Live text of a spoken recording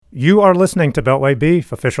You are listening to Beltway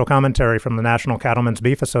Beef, official commentary from the National Cattlemen's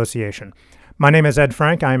Beef Association. My name is Ed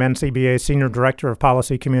Frank. I am NCBA's Senior Director of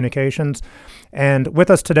Policy Communications. And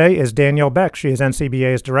with us today is Danielle Beck. She is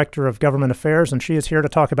NCBA's Director of Government Affairs, and she is here to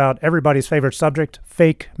talk about everybody's favorite subject,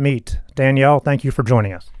 fake meat. Danielle, thank you for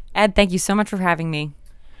joining us. Ed, thank you so much for having me.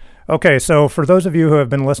 Okay, so for those of you who have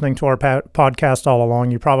been listening to our podcast all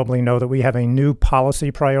along, you probably know that we have a new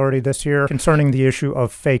policy priority this year concerning the issue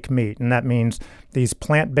of fake meat, and that means these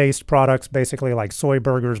plant-based products, basically like soy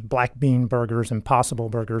burgers, black bean burgers, Impossible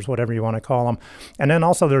burgers, whatever you want to call them. And then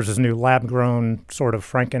also there's this new lab-grown sort of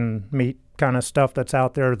Franken meat kind of stuff that's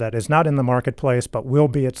out there that is not in the marketplace but will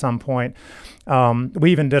be at some point.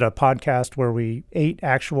 We even did a podcast where we ate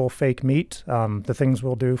actual fake meat, the things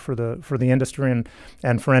we'll do for the industry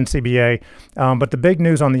and for NCBA. But the big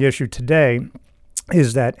news on the issue today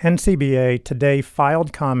is that NCBA today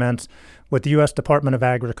filed comments with the U.S. Department of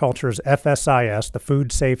Agriculture's FSIS, the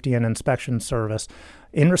Food Safety and Inspection Service,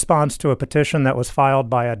 in response to a petition that was filed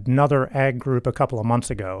by another ag group a couple of months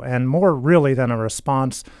ago. And more really than a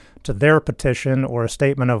response to their petition or a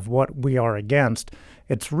statement of what we are against,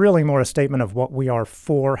 it's really more a statement of what we are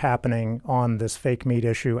for happening on this fake meat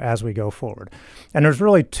issue as we go forward. And there's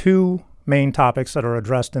really two main topics that are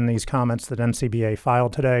addressed in these comments that NCBA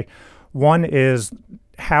filed today. One is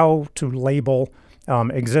how to label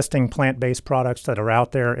existing plant-based products that are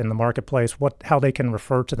out there in the marketplace, how they can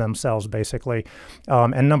refer to themselves, basically.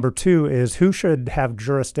 And number two is who should have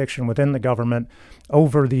jurisdiction within the government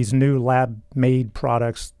over these new lab-made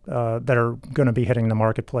products that are going to be hitting the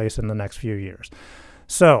marketplace in the next few years.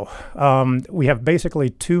 So we have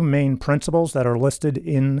basically two main principles that are listed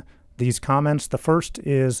in these comments. The first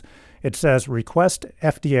is it says, request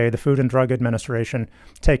FDA, the Food and Drug Administration,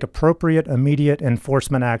 take appropriate immediate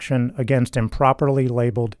enforcement action against improperly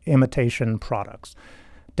labeled imitation products.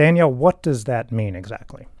 Danielle, what does that mean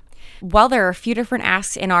exactly? Well, there are a few different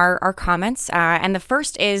asks in our comments, and the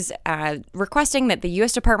first is requesting that the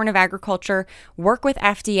U.S. Department of Agriculture work with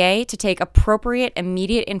FDA to take appropriate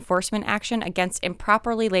immediate enforcement action against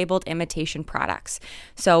improperly labeled imitation products.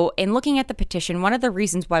 So in looking at the petition, one of the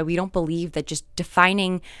reasons why we don't believe that just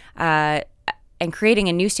defining and creating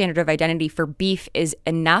a new standard of identity for beef is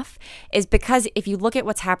enough is because if you look at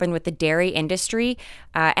what's happened with the dairy industry,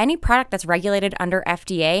 any product that's regulated under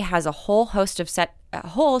FDA has a whole host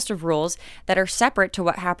of rules that are separate to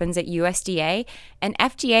what happens at USDA, and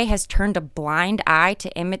FDA has turned a blind eye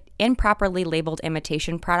to improperly labeled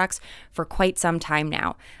imitation products for quite some time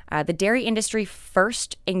now. The dairy industry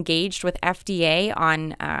first engaged with FDA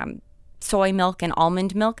on soy milk and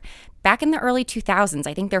almond milk back in the early 2000s.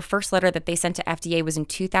 I think their first letter that they sent to FDA was in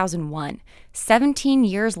 2001. 17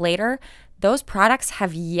 years later, those products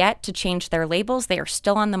have yet to change their labels. They are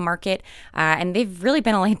still on the market, and they've really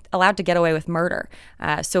been allowed to get away with murder.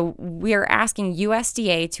 So we are asking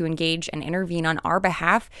USDA to engage and intervene on our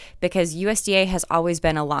behalf because USDA has always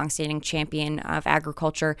been a longstanding champion of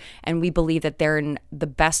agriculture, and we believe that they're in the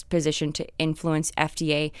best position to influence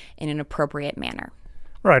FDA in an appropriate manner.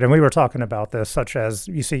 Right, and we were talking about this, such as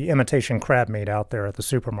you see imitation crab meat out there at the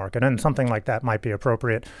supermarket, and something like that might be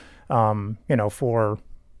appropriate,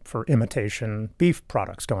 for imitation beef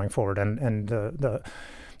products going forward. And the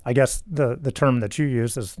I guess the term that you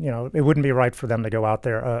use is, it wouldn't be right for them to go out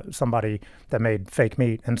there, somebody that made fake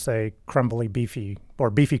meat, and say crumbly beefy or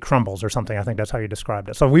beefy crumbles or something. I think that's how you described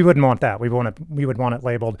it. So we wouldn't want that. We would want it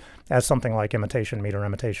labeled as something like imitation meat or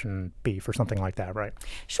imitation beef or something like that, right?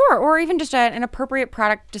 Sure, or even just an appropriate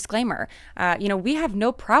product disclaimer. We have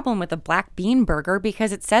no problem with a black bean burger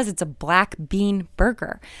because it says it's a black bean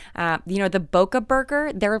burger. The Boca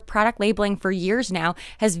Burger, their product labeling for years now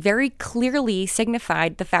has very clearly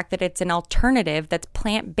signified the fact that it's an alternative that's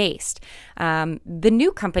plant-based. The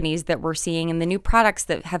new companies that we're seeing and the new products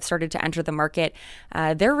that have started to enter the market,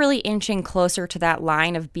 they're really inching closer to that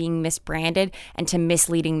line of being misbranded and to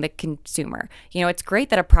misleading the consumer. It's great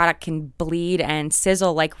that a product can bleed and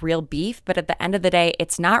sizzle like real beef, but at the end of the day,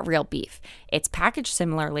 it's not real beef. It's packaged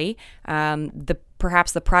similarly.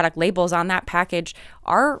 Perhaps the product labels on that package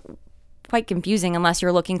are quite confusing unless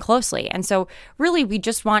you're looking closely. And so really we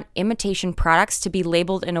just want imitation products to be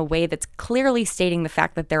labeled in a way that's clearly stating the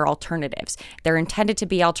fact that they're alternatives. They're intended to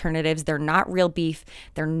be alternatives. They're not real beef.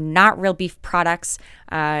 They're not real beef products.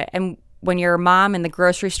 And when you're a mom in the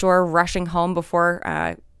grocery store rushing home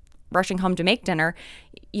to make dinner,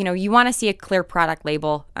 you want to see a clear product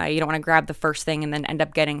label. You don't want to grab the first thing and then end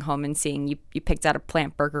up getting home and seeing you picked out a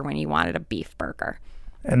plant burger when you wanted a beef burger.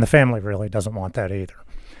 And the family really doesn't want that either.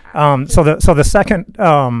 So the second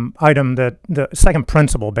item, the second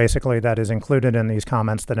principle basically that is included in these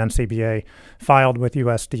comments that NCBA filed with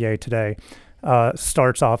USDA today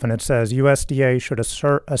starts off and it says USDA should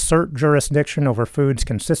assert jurisdiction over foods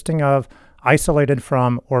consisting of, isolated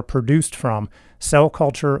from, or produced from cell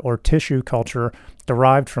culture or tissue culture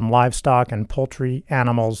derived from livestock and poultry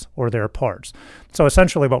animals or their parts. So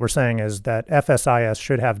essentially what we're saying is that FSIS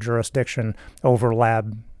should have jurisdiction over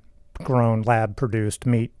lab-grown, lab-produced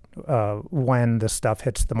meat when this stuff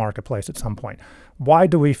hits the marketplace at some point. Why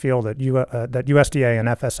do we feel that that USDA and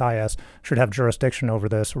FSIS should have jurisdiction over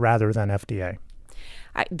this rather than FDA?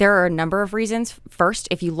 There are a number of reasons. First,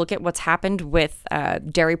 if you look at what's happened with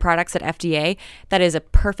dairy products at FDA, that is a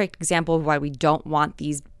perfect example of why we don't want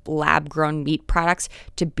these lab-grown meat products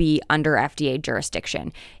to be under FDA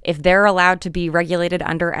jurisdiction. If they're allowed to be regulated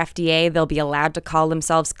under FDA, they'll be allowed to call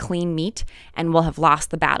themselves clean meat, and we'll have lost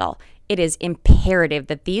the battle. It is imperative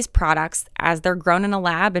that these products, as they're grown in a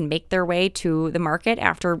lab and make their way to the market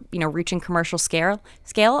after reaching commercial scale,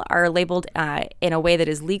 are labeled in a way that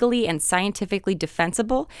is legally and scientifically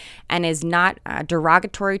defensible and is not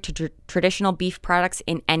derogatory to traditional beef products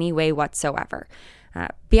in any way whatsoever.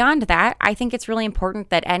 Beyond that, I think it's really important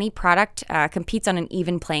that any product competes on an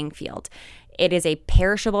even playing field. It is a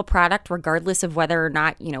perishable product, regardless of whether or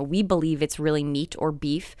not, we believe it's really meat or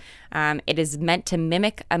beef. It is meant to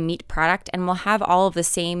mimic a meat product and will have all of the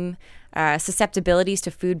same susceptibilities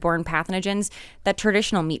to foodborne pathogens that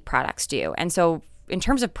traditional meat products do. And so in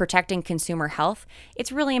terms of protecting consumer health,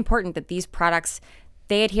 it's really important that these products,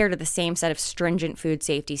 they adhere to the same set of stringent food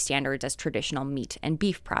safety standards as traditional meat and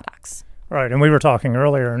beef products. Right. And we were talking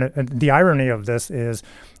earlier, and the irony of this is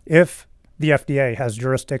if the FDA has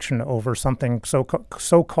jurisdiction over something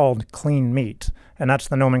so-called clean meat, and that's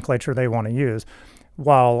the nomenclature they want to use,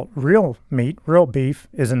 while real meat, real beef,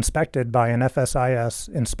 is inspected by an FSIS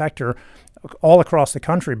inspector all across the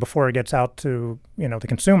country before it gets out to the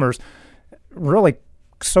consumers, really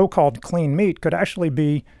so-called clean meat could actually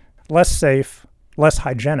be less safe, less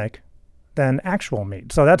hygienic than actual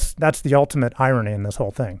meat. So that's the ultimate irony in this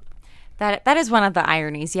whole thing. That is one of the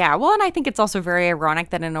ironies, yeah. Well, and I think it's also very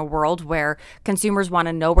ironic that in a world where consumers want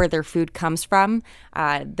to know where their food comes from,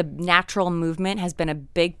 the natural movement has been a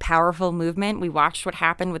big, powerful movement. We watched what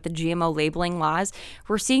happened with the GMO labeling laws.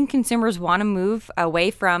 We're seeing consumers want to move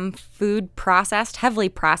away from food processed, heavily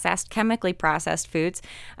processed, chemically processed foods,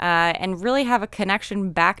 and really have a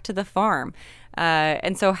connection back to the farm.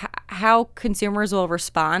 And so how consumers will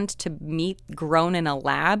respond to meat grown in a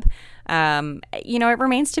lab, it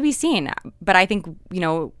remains to be seen. But I think,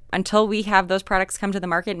 until we have those products come to the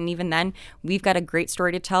market, and even then, we've got a great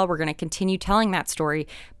story to tell. We're going to continue telling that story.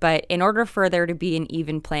 But in order for there to be an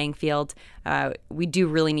even playing field, we do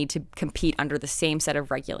really need to compete under the same set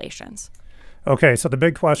of regulations. Okay, so the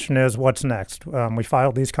big question is, what's next? We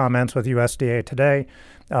filed these comments with USDA today.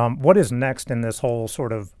 What is next in this whole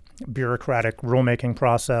sort of bureaucratic rulemaking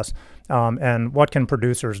process, and what can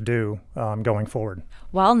producers do going forward?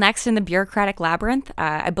 Well, next in the bureaucratic labyrinth,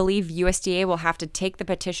 I believe USDA will have to take the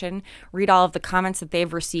petition, read all of the comments that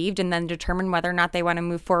they've received, and then determine whether or not they want to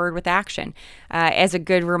move forward with action. As a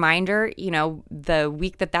good reminder, the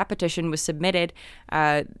week that petition was submitted,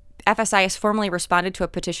 FSIS formally responded to a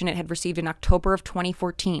petition it had received in October of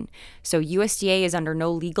 2014. So USDA is under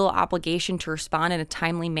no legal obligation to respond in a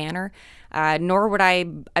timely manner, nor would I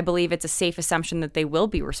believe it's a safe assumption that they will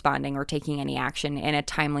be responding or taking any action in a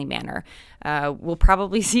timely manner. We'll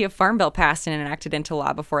probably see a farm bill passed and enacted into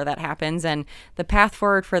law before that happens, and the path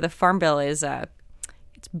forward for the farm bill is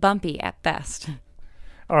it's bumpy at best.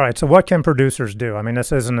 All right, so what can producers do? I mean,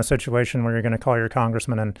 this isn't a situation where you're going to call your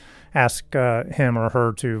congressman and ask him or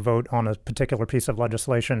her to vote on a particular piece of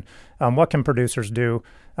legislation. What can producers do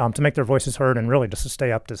to make their voices heard and really just to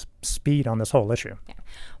stay up to speed on this whole issue? Yeah.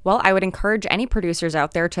 Well, I would encourage any producers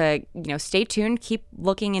out there to, stay tuned, keep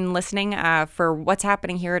looking and listening for what's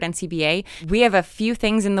happening here at NCBA. We have a few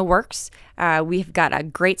things in the works. We've got a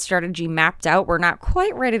great strategy mapped out. We're not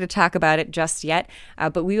quite ready to talk about it just yet,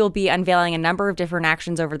 but we will be unveiling a number of different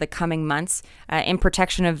actions over the coming months in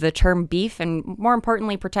protection of the term beef and, more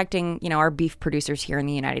importantly, protecting, our beef producers here in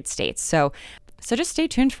the United States. So just stay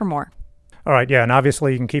tuned for more. All right, yeah, and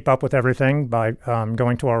obviously you can keep up with everything by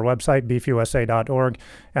going to our website, beefusa.org,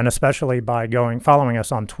 and especially by following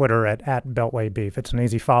us on Twitter at Beltway Beef. It's an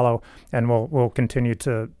easy follow, and we'll continue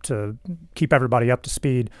to keep everybody up to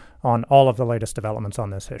speed on all of the latest developments on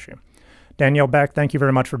this issue. Danielle Beck, thank you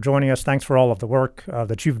very much for joining us. Thanks for all of the work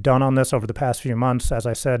that you've done on this over the past few months. As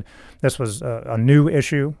I said, this was a new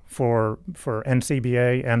issue for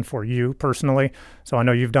NCBA and for you personally. So I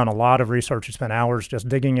know you've done a lot of research. You spent hours just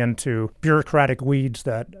digging into bureaucratic weeds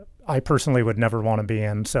that I personally would never want to be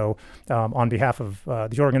in. So on behalf of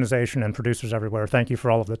the organization and producers everywhere, thank you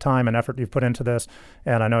for all of the time and effort you've put into this.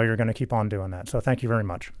 And I know you're going to keep on doing that. So thank you very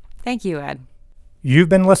much. Thank you, Ed. You've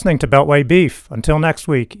been listening to Beltway Beef. Until next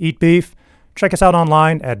week, eat beef. Check us out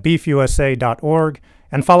online at beefusa.org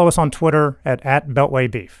and follow us on Twitter at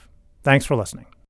BeltwayBeef. Thanks for listening.